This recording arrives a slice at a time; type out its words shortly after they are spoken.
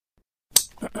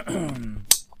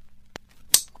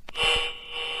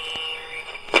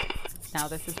now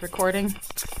this is recording.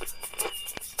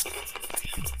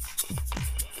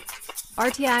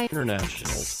 RTI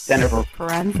International Center for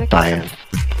Forensic Science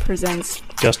presents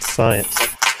Just Science.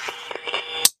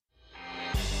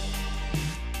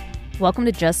 Welcome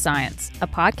to Just Science, a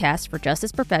podcast for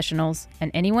justice professionals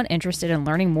and anyone interested in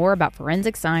learning more about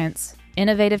forensic science,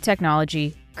 innovative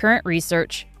technology, current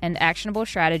research, and actionable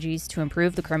strategies to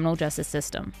improve the criminal justice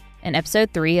system. In Episode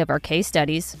 3 of our Case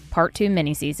Studies, Part 2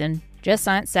 mini-season, Just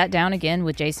Science sat down again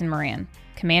with Jason Moran,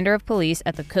 Commander of Police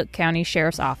at the Cook County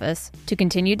Sheriff's Office, to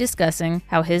continue discussing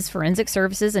how his Forensic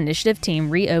Services Initiative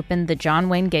team reopened the John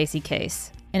Wayne Gacy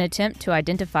case, in an attempt to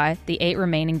identify the 8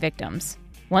 remaining victims.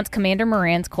 Once Commander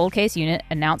Moran's cold case unit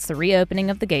announced the reopening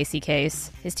of the Gacy case,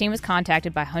 his team was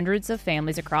contacted by hundreds of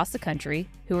families across the country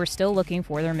who were still looking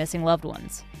for their missing loved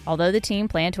ones. Although the team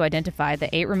planned to identify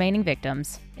the 8 remaining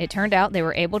victims, it turned out they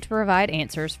were able to provide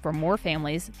answers for more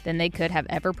families than they could have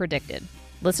ever predicted.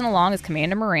 Listen along as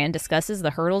Commander Moran discusses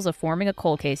the hurdles of forming a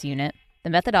cold case unit, the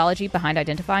methodology behind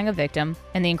identifying a victim,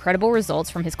 and the incredible results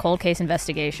from his cold case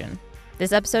investigation.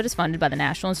 This episode is funded by the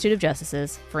National Institute of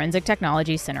Justice's Forensic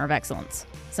Technology Center of Excellence.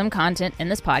 Some content in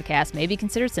this podcast may be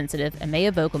considered sensitive and may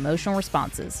evoke emotional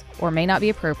responses, or may not be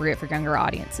appropriate for younger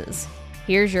audiences.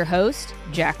 Here's your host,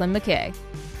 Jacqueline McKay.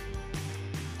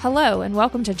 Hello, and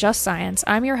welcome to Just Science.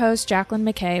 I'm your host, Jacqueline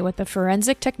McKay, with the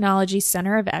Forensic Technology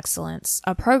Center of Excellence,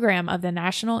 a program of the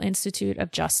National Institute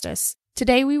of Justice.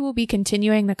 Today, we will be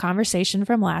continuing the conversation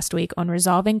from last week on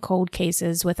resolving cold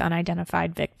cases with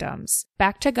unidentified victims.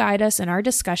 Back to guide us in our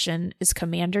discussion is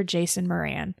Commander Jason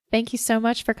Moran. Thank you so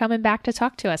much for coming back to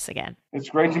talk to us again. It's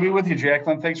great to be with you,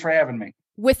 Jacqueline. Thanks for having me.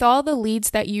 With all the leads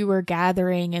that you were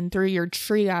gathering and through your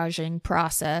triaging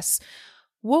process,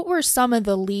 what were some of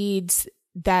the leads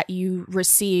that you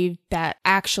received that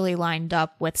actually lined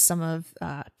up with some of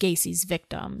Gacy's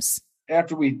victims?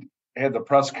 After we had the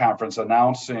press conference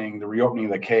announcing the reopening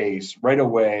of the case, right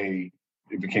away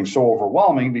it became so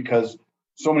overwhelming because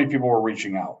so many people were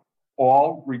reaching out,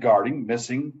 all regarding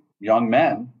missing young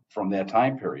men from that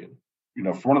time period. You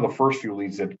know, one of the first few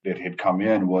leads that had come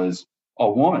in was a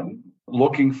woman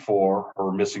looking for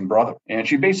her missing brother. And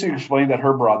she basically explained that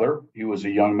her brother, he was a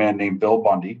young man named Bill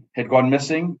Bundy, had gone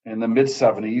missing in the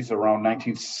mid-70s, around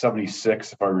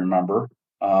 1976, if I remember,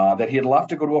 that he had left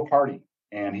to go to a party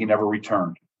and he never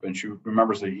returned. And she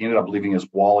remembers that he ended up leaving his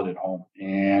wallet at home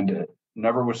and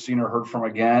never was seen or heard from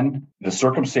again. The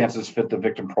circumstances fit the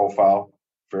victim profile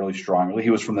fairly strongly.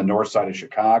 He was from the north side of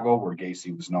Chicago, where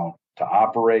Gacy was known to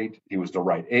operate. He was the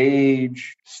right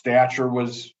age. Stature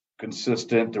was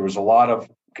consistent. There was a lot of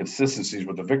consistencies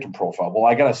with the victim profile. Well,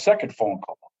 I got a second phone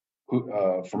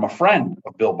call from a friend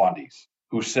of Bill Bundy's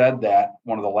who said that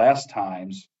one of the last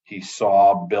times he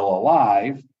saw Bill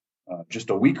alive, just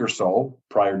a week or so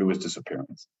prior to his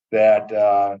disappearance,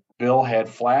 that Bill had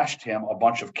flashed him a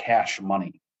bunch of cash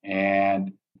money.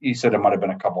 And he said it might have been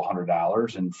a couple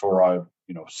 $100. And for a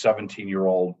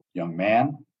 17-year-old young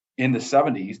man in the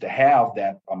 70s to have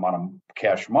that amount of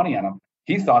cash money on him,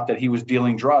 he thought that he was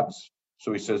dealing drugs.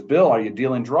 So he says, "Bill, are you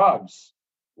dealing drugs?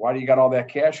 Why do you got all that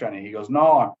cash on you?" He goes,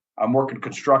 "No, I'm working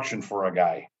construction for a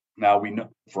guy." Now, we know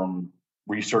from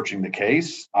researching the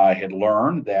case, I had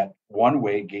learned that one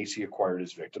way Gacy acquired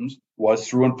his victims was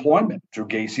through employment, through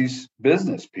Gacy's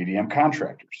business, PDM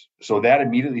Contractors. So that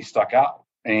immediately stuck out.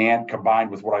 And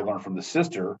combined with what I learned from the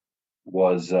sister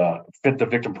was fit the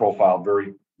victim profile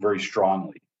very, very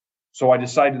strongly. So I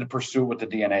decided to pursue it with the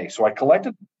DNA. So I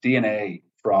collected DNA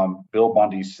from Bill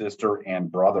Bundy's sister and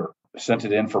brother, sent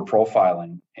it in for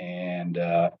profiling, and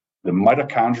the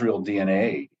mitochondrial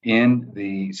DNA in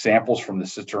the samples from the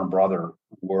sister and brother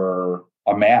were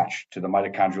a match to the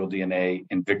mitochondrial DNA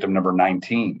in victim number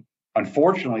 19.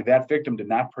 Unfortunately, that victim did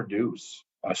not produce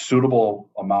a suitable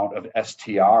amount of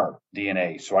STR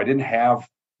DNA, so I didn't have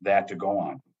that to go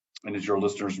on. And as your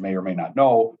listeners may or may not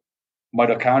know,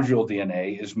 mitochondrial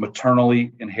DNA is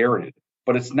maternally inherited,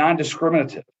 but it's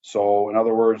non-discriminative. So in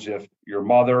other words, if your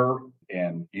mother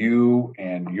and you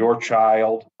and your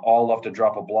child all left a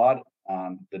drop of blood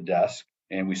on the desk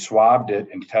and we swabbed it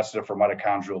and tested it for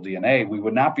mitochondrial DNA, we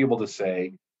would not be able to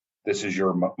say, this is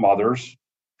your mother's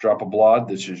drop of blood,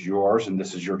 this is yours, and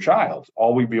this is your child.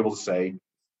 All we'd be able to say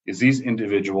is these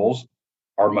individuals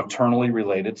are maternally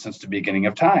related since the beginning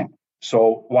of time.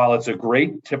 So while it's a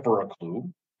great tip or a clue,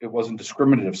 it wasn't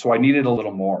discriminative. So I needed a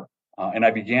little more. And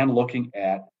I began looking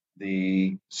at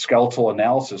the skeletal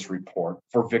analysis report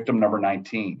for victim number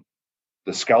 19,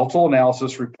 the skeletal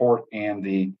analysis report and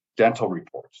the dental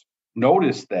reports.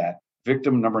 Notice that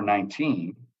victim number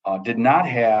 19 did not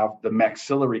have the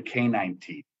maxillary canine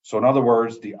teeth. So in other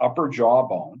words, the upper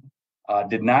jawbone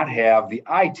did not have the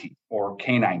eye teeth or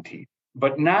canine teeth.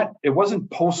 but it wasn't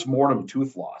post-mortem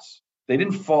tooth loss. They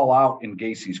didn't fall out in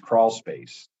Gacy's crawl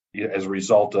space as a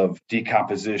result of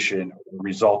decomposition, or a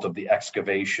result of the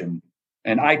excavation.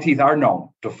 And eye teeth are known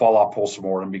to fall out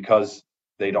post-mortem because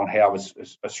they don't have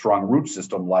a strong root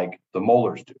system like the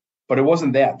molars do. But it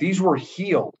wasn't that. These were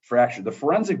healed fractures. The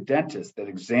forensic dentist that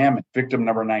examined victim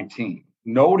number 19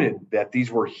 noted that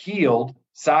these were healed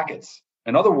sockets.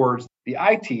 In other words, the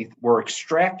eye teeth were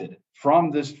extracted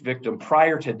from this victim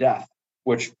prior to death,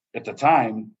 which at the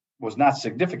time was not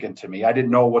significant to me. I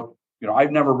didn't know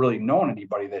I've never really known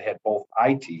anybody that had both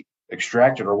eye teeth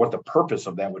extracted or what the purpose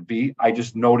of that would be. I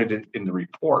just noted it in the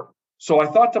report. So I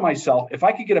thought to myself, if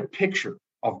I could get a picture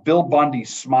of Bill Bundy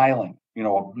smiling,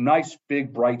 a nice,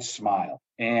 big, bright smile,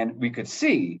 and we could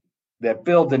see that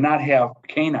Bill did not have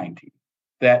canine teeth,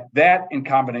 that in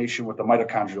combination with the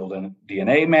mitochondrial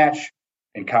DNA match,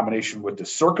 in combination with the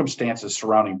circumstances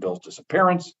surrounding Bill's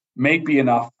disappearance, may be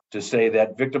enough to say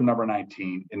that victim number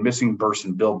 19 and missing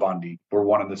person Bill Bundy were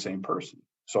one and the same person.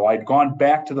 So I'd gone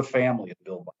back to the family of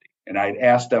Bill Bundy and I'd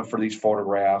asked them for these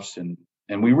photographs, and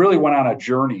we really went on a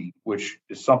journey, which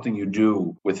is something you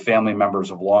do with family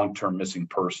members of long-term missing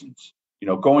persons.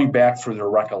 Going back through their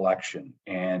recollection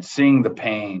and seeing the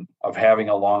pain of having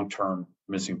a long-term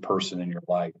missing person in your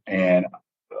life and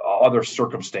other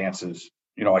circumstances.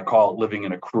 I call it living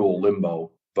in a cruel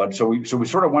limbo. But so we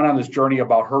sort of went on this journey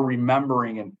about her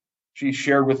remembering, and she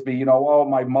shared with me,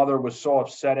 my mother was so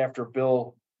upset after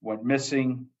Bill went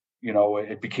missing.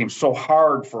 It became so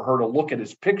hard for her to look at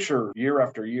his picture year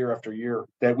after year after year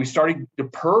that we started to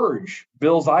purge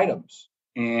Bill's items,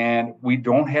 and we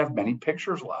don't have many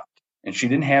pictures left. And she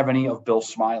didn't have any of Bill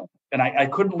smiling. And I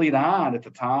couldn't lead on at the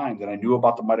time that I knew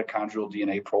about the mitochondrial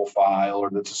DNA profile or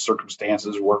that the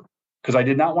circumstances were, because I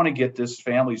did not want to get this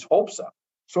family's hopes up.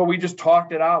 So we just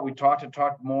talked it out. We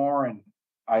talked more. And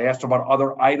I asked about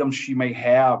other items she may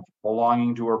have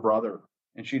belonging to her brother.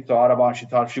 And she thought about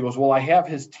it. She goes, well, I have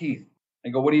his teeth. I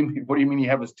go, what do you mean you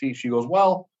have his teeth? She goes,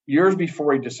 well, years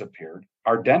before he disappeared,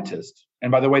 our dentist,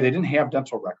 and by the way, they didn't have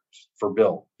dental records for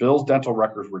Bill. Bill's dental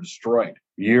records were destroyed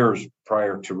years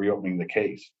prior to reopening the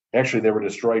case. Actually, they were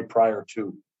destroyed prior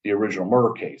to the original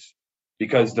murder case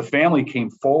because the family came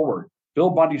forward. Bill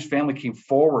Bundy's family came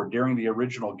forward during the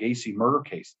original Gacy murder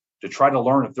case to try to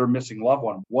learn if their missing loved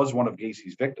one was one of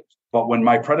Gacy's victims. But when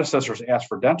my predecessors asked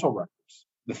for dental records,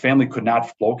 the family could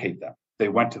not locate them. They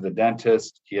went to the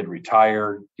dentist. He had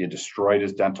retired. He had destroyed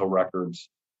his dental records.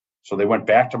 So they went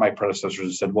back to my predecessors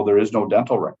and said, well, there is no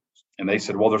dental records. And they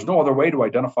said, well, there's no other way to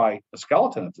identify a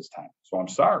skeleton at this time. So I'm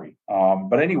sorry.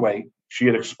 But anyway, she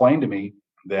had explained to me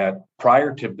that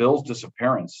prior to Bill's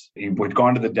disappearance, he had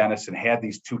gone to the dentist and had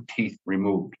these two teeth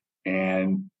removed.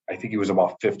 And I think he was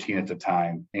about 15 at the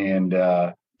time. And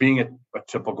being a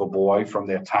typical boy from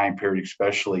that time period,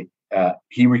 especially,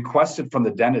 he requested from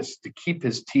the dentist to keep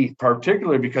his teeth,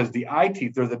 particularly because the eye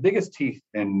teeth, they're the biggest teeth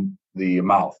in the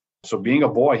mouth. So being a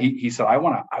boy, he said, I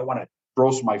want to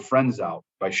gross my friends out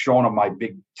by showing them my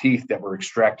big teeth that were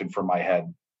extracted from my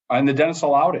head. And the dentist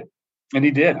allowed it. And he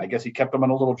did. I guess he kept them in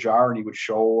a little jar and he would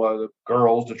show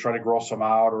girls to try to gross them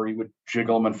out, or he would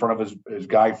jiggle them in front of his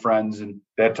guy friends and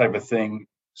that type of thing.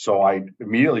 So I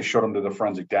immediately showed them to the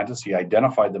forensic dentist. He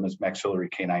identified them as maxillary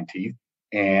canine teeth.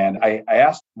 And I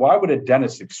asked, why would a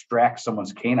dentist extract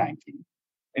someone's canine teeth?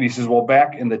 And he says, well,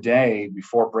 back in the day,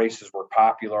 before braces were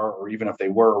popular, or even if they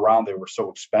were around, they were so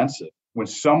expensive. When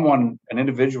an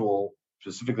individual,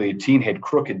 specifically a teen, had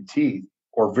crooked teeth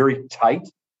or very tight,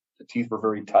 the teeth were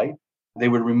very tight, they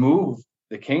would remove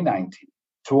the canine teeth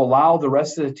to allow the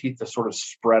rest of the teeth to sort of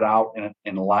spread out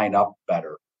and line up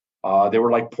better. They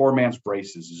were like poor man's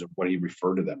braces, is what he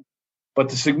referred to them. But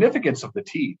the significance of the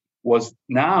teeth was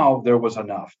now there was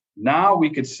enough. Now we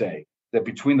could say that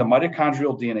between the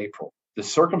mitochondrial DNA profile, the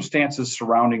circumstances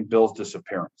surrounding Bill's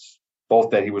disappearance, both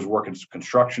that he was working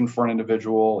construction for an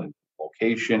individual and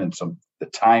location and the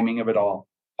timing of it all,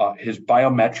 his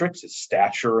biometrics, his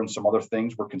stature and some other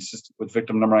things were consistent with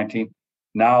victim number 19.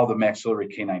 Now the maxillary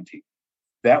canine teeth.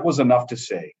 That was enough to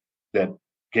say that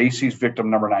Gacy's victim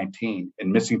number 19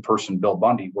 and missing person Bill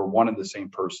Bundy were one and the same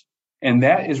person. And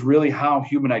that is really how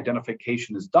human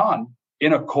identification is done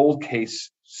in a cold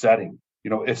case setting.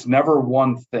 It's never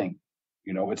one thing.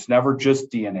 It's never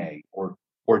just DNA or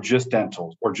just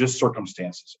dentals or just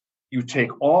circumstances. You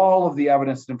take all of the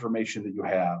evidence and information that you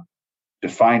have to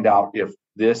find out if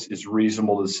this is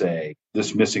reasonable to say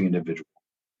this missing individual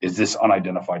is this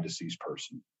unidentified deceased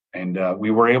person. And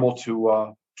we were able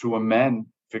to amend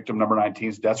victim number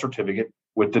 19's death certificate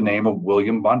with the name of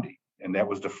William Bundy. And that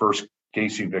was the first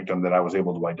Gacy victim that I was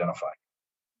able to identify.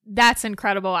 That's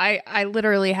incredible. I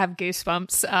literally have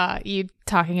goosebumps. You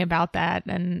talking about that.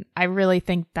 And I really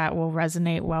think that will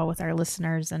resonate well with our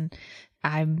listeners. And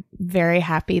I'm very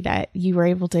happy that you were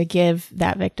able to give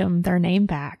that victim their name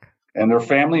back. And their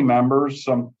family members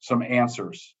some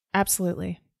answers.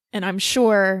 Absolutely. And I'm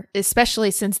sure,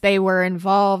 especially since they were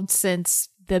involved since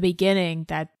the beginning,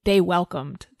 that they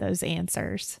welcomed those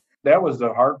answers. That was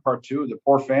the hard part too. The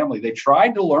poor family, they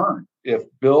tried to learn if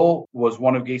Bill was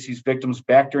one of Gacy's victims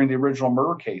back during the original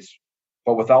murder case.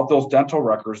 But without those dental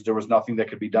records, there was nothing that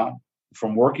could be done.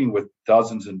 From working with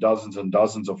dozens and dozens and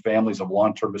dozens of families of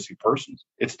long-term missing persons,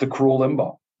 it's the cruel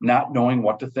limbo, not knowing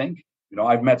what to think.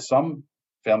 I've met some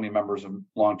family members of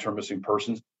long-term missing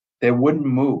persons. They wouldn't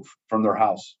move from their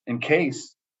house in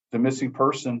case the missing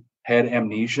person had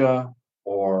amnesia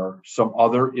or some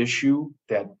other issue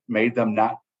that made them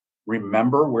not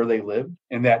remember where they lived,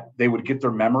 and that they would get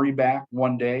their memory back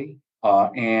one day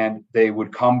and they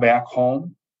would come back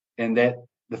home and that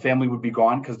the family would be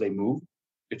gone because they moved.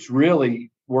 It's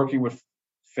really working with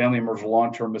family members of a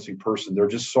long-term missing person. They're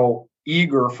just so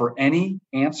eager for any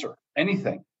answer,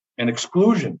 anything. And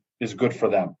exclusion is good for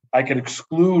them. I could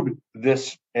exclude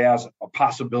this as a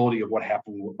possibility of what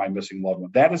happened with my missing loved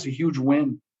one. That is a huge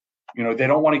win. They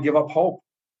don't want to give up hope.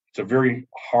 It's a very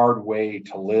hard way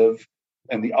to live.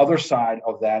 And the other side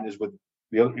of that is with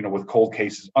with cold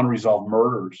cases, unresolved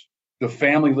murders. The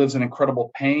family lives in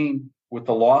incredible pain with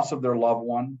the loss of their loved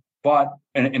one, but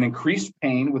an increased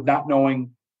pain with not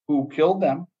knowing who killed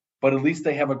them. But at least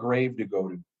they have a grave to go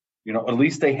to. At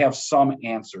least they have some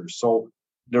answers. So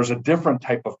there's a different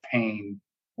type of pain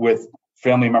with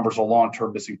family members of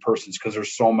long-term missing persons because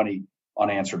there's so many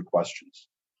unanswered questions.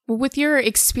 With your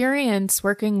experience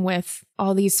working with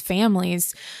all these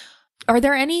families, are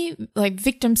there any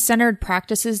victim-centered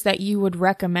practices that you would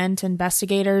recommend to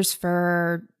investigators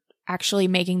for actually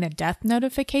making the death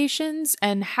notifications?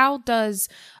 And how does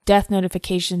death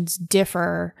notifications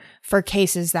differ for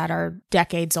cases that are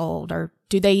decades old, or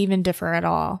do they even differ at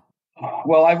all?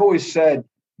 Well, I've always said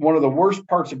one of the worst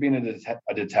parts of being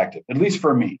a detective, at least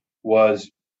for me, was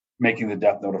making the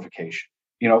death notification.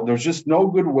 There's just no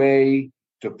good way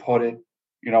to put it.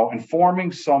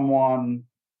 Informing someone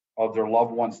of their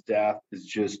loved one's death is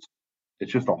just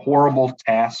a horrible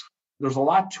task. There's a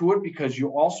lot to it because you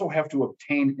also have to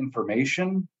obtain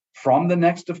information from the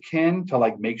next of kin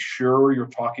to make sure you're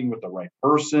talking with the right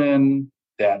person,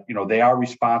 that they are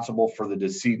responsible for the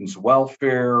decedent's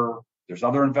welfare. There's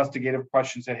other investigative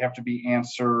questions that have to be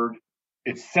answered.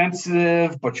 It's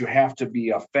sensitive, but you have to be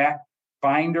a fact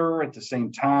finder at the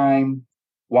same time.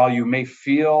 While you may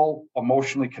feel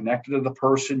emotionally connected to the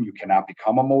person, you cannot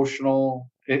become emotional.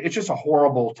 It's just a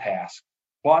horrible task,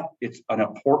 but it's an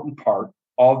important part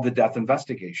of the death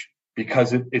investigation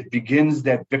because it begins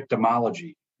that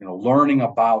victimology, learning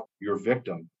about your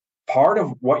victim. Part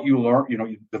of what you learn,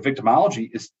 the victimology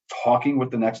is talking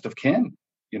with the next of kin,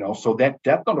 so that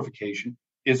death notification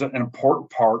is an important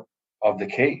part of the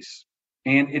case.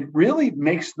 And it really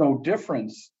makes no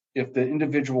difference if the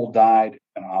individual died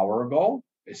an hour ago,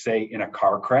 say in a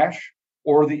car crash,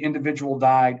 or the individual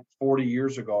died 40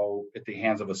 years ago at the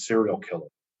hands of a serial killer.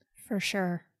 For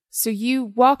sure. So you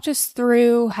walked us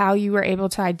through how you were able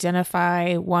to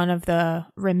identify one of the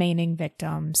remaining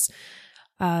victims.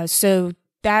 So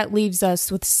that leaves us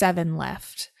with 7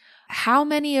 left. How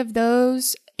many of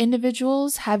those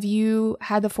individuals have you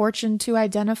had the fortune to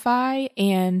identify?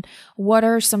 And what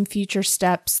are some future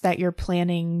steps that you're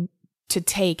planning to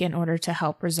take in order to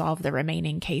help resolve the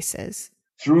remaining cases?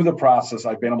 Through the process,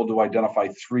 I've been able to identify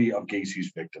 3 of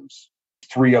Gacy's victims,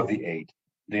 3 of the 8.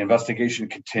 The investigation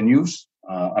continues.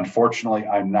 Unfortunately,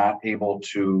 I'm not able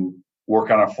to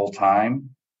work on it full time,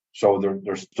 so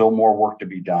there's still more work to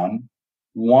be done.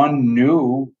 One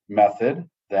new method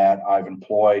that I've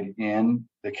employed in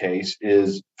the case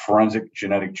is forensic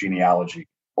genetic genealogy,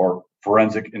 or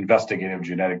forensic investigative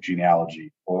genetic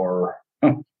genealogy, or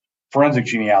forensic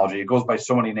genealogy. It goes by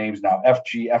so many names now,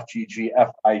 FG, FGG,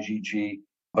 FIGG.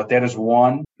 But that is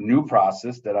one new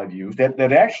process that I've used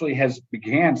that actually has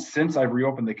began since I've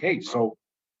reopened the case. So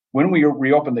when we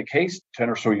reopened the case 10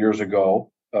 or so years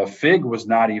ago, FIG was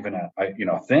not even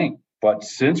a thing. But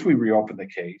since we reopened the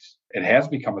case, it has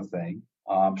become a thing.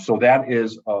 So that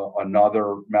is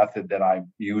another method that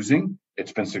I'm using.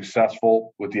 It's been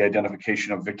successful with the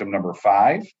identification of victim number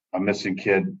 5, a missing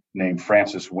kid named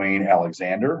Francis Wayne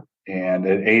Alexander, and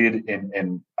it aided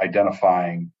in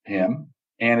identifying him.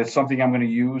 And it's something I'm going to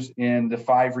use in the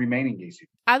 5 remaining Gacy.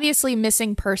 Obviously,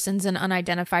 missing persons and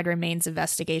unidentified remains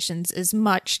investigations is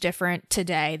much different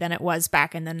today than it was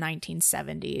back in the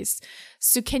 1970s.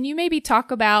 So can you maybe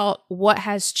talk about what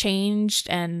has changed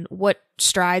and what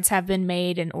strides have been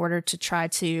made in order to try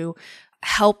to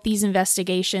help these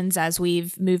investigations as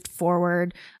we've moved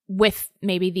forward with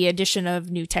maybe the addition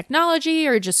of new technology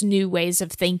or just new ways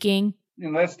of thinking?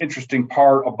 That's the interesting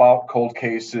part about cold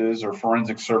cases or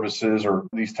forensic services or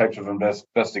these types of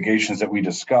investigations that we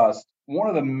discussed. One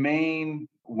of the main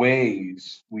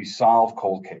ways we solve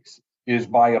cold cases is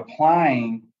by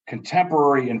applying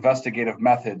contemporary investigative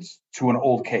methods to an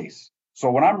old case. So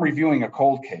when I'm reviewing a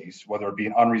cold case, whether it be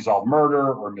an unresolved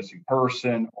murder or a missing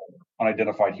person, or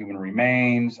unidentified human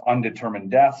remains,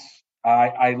 undetermined deaths,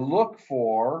 I look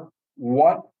for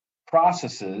what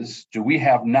processes do we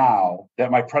have now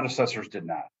that my predecessors did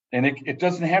not. And it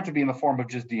doesn't have to be in the form of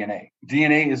just DNA.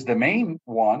 DNA is the main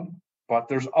one, but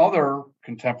there's other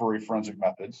contemporary forensic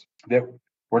methods that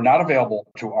were not available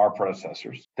to our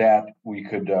predecessors that we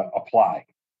could apply.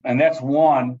 And that's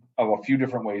one of a few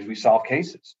different ways we solve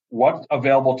cases. What's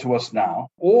available to us now?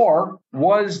 Or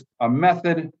was a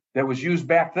method that was used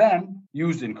back then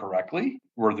used incorrectly?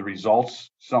 Were the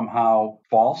results somehow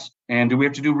false? And do we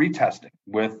have to do retesting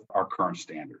with our current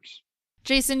standards?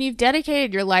 Jason, you've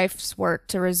dedicated your life's work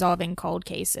to resolving cold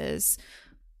cases.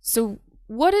 So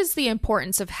what is the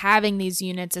importance of having these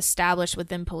units established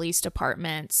within police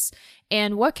departments?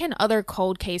 And what can other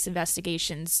cold case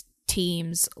investigations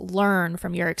teams learn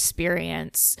from your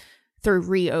experience through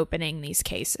reopening these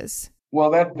cases?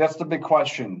 Well, that's the big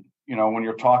question. When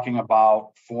you're talking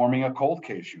about forming a cold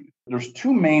case unit, there's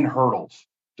two main hurdles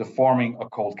to forming a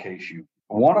cold case unit.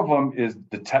 One of them is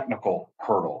the technical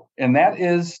hurdle, and that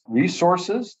is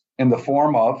resources in the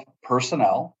form of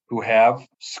personnel who have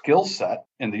skill set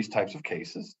in these types of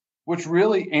cases, which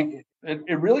really,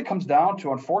 it really comes down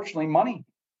to, unfortunately, money.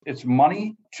 It's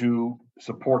money to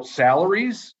support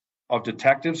salaries of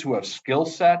detectives who have skill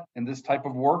set in this type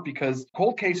of work, because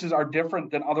cold cases are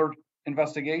different than other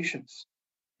investigations.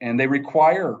 And they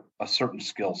require a certain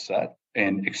skill set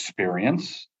and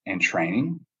experience and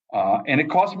training. And it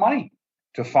costs money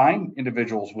to find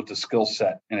individuals with the skill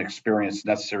set and experience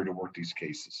necessary to work these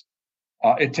cases.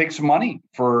 It takes money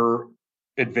for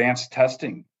advanced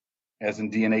testing, as in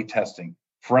DNA testing.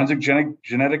 Forensic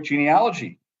genetic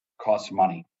genealogy costs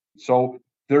money. So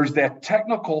there's that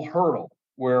technical hurdle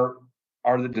where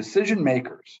are the decision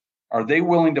makers, are they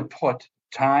willing to put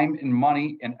time and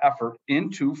money and effort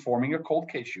into forming a cold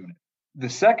case unit? The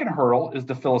second hurdle is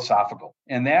the philosophical,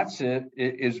 and that's it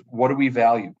is what do we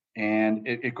value? And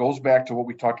it goes back to what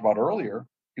we talked about earlier,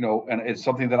 and it's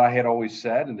something that I had always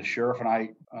said, and the sheriff and I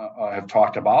have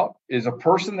talked about, is a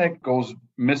person that goes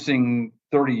missing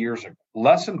 30 years ago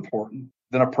less important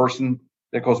than a person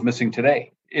that goes missing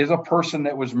today? Is a person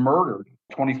that was murdered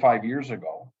 25 years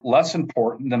ago less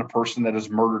important than a person that is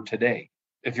murdered today?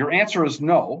 If your answer is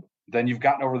no, then you've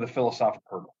gotten over the philosophical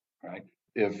hurdle, right?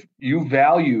 If you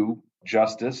value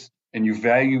justice and you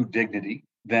value dignity,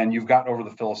 then you've gotten over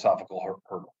the philosophical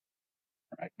hurdle,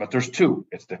 right? But there's two.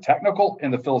 It's the technical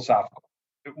and the philosophical.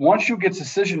 Once you get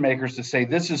decision makers to say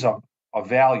this is a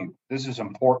value, this is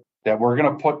important, that we're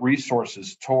going to put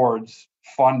resources towards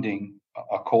funding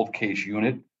a cold case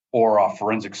unit or a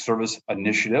forensic service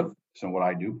initiative, so what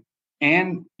I do,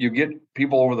 and you get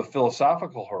people over the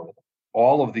philosophical hurdle,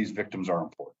 all of these victims are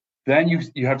important. Then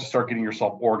you have to start getting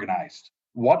yourself organized.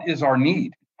 What is our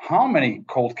need? How many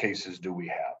cold cases do we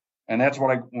have? And that's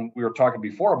when we were talking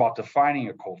before about defining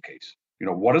a cold case.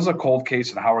 What is a cold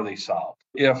case and how are they solved?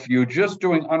 If you're just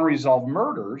doing unresolved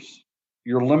murders,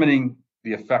 you're limiting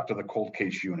the effect of the cold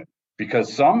case unit,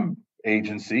 because some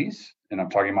agencies, and I'm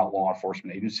talking about law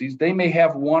enforcement agencies, they may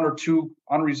have one or two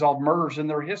unresolved murders in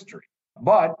their history,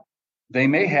 but they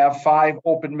may have 5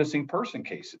 open missing person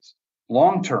cases.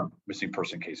 Long-term missing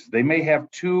person cases. They may have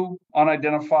 2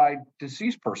 unidentified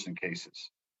deceased person cases.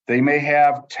 They may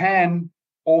have 10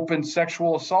 open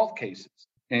sexual assault cases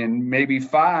and maybe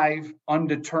 5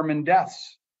 undetermined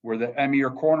deaths where the ME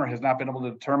or coroner has not been able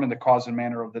to determine the cause and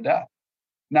manner of the death.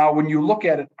 Now, when you look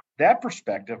at it that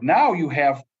perspective, now you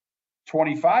have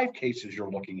 25 cases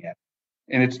you're looking at,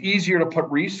 and it's easier to put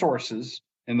resources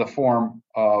in the form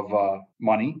of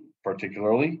money,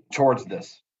 particularly, towards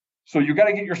this. So you got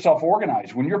to get yourself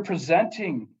organized. When you're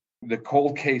presenting the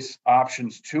cold case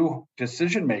options to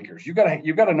decision makers, you got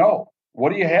to know,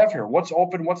 what do you have here? What's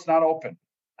open? What's not open?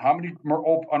 How many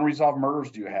unresolved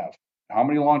murders do you have? How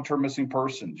many long-term missing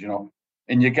persons?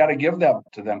 And you got to give that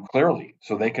to them clearly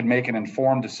so they can make an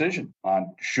informed decision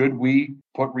on should we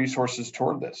put resources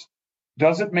toward this.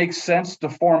 Does it make sense to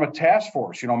form a task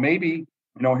force? Maybe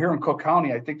here in Cook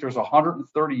County, I think there's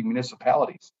 130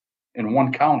 municipalities in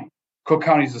one county. Cook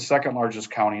County is the second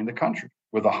largest county in the country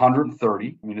with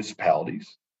 130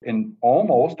 municipalities and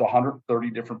almost 130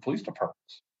 different police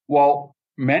departments. Well,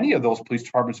 many of those police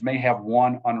departments may have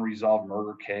one unresolved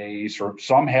murder case, or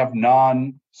some have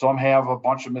none. Some have a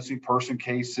bunch of missing person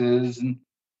cases, and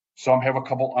some have a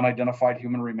couple unidentified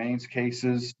human remains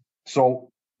cases. So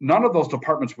none of those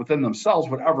departments within themselves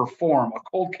would ever form a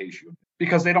cold case unit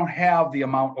because they don't have the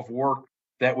amount of work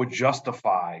that would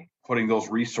justify putting those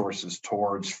resources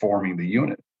towards forming the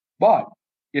unit. But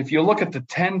if you look at the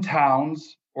 10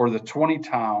 towns or the 20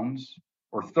 towns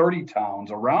or 30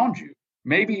 towns around you,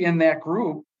 maybe in that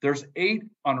group, there's 8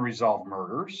 unresolved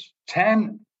murders,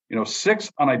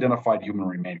 6 unidentified human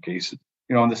remain cases,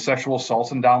 and the sexual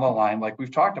assaults and down the line, like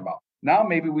we've talked about. Now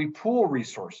maybe we pool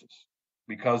resources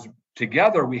because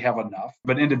together we have enough,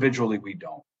 but individually we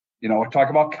don't. I talk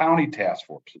about county task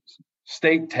forces,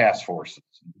 state task forces,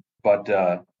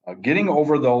 but getting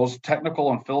over those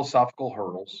technical and philosophical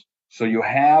hurdles so you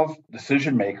have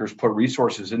decision makers put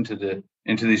resources into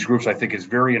these groups, I think is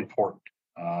very important.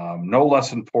 No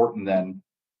less important than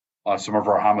some of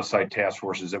our homicide task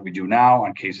forces that we do now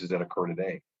on cases that occur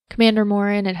today. Commander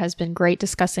Moran, it has been great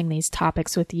discussing these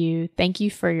topics with you. Thank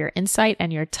you for your insight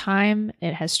and your time.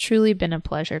 It has truly been a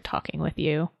pleasure talking with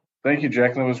you. Thank you,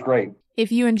 Jacqueline. It was great.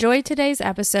 If you enjoyed today's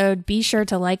episode, be sure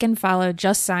to like and follow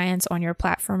Just Science on your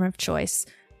platform of choice.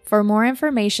 For more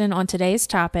information on today's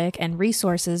topic and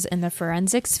resources in the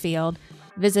forensics field,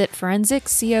 visit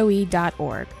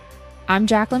forensiccoe.org. I'm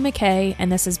Jacqueline McKay,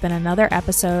 and this has been another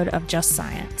episode of Just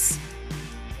Science.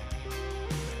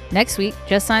 Next week,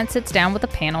 Just Science sits down with a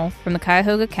panel from the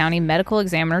Cuyahoga County Medical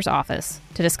Examiner's Office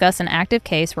to discuss an active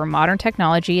case where modern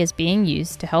technology is being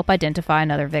used to help identify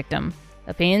another victim.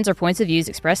 Opinions or points of views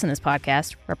expressed in this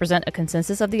podcast represent a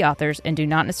consensus of the authors and do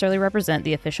not necessarily represent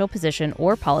the official position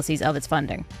or policies of its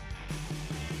funding.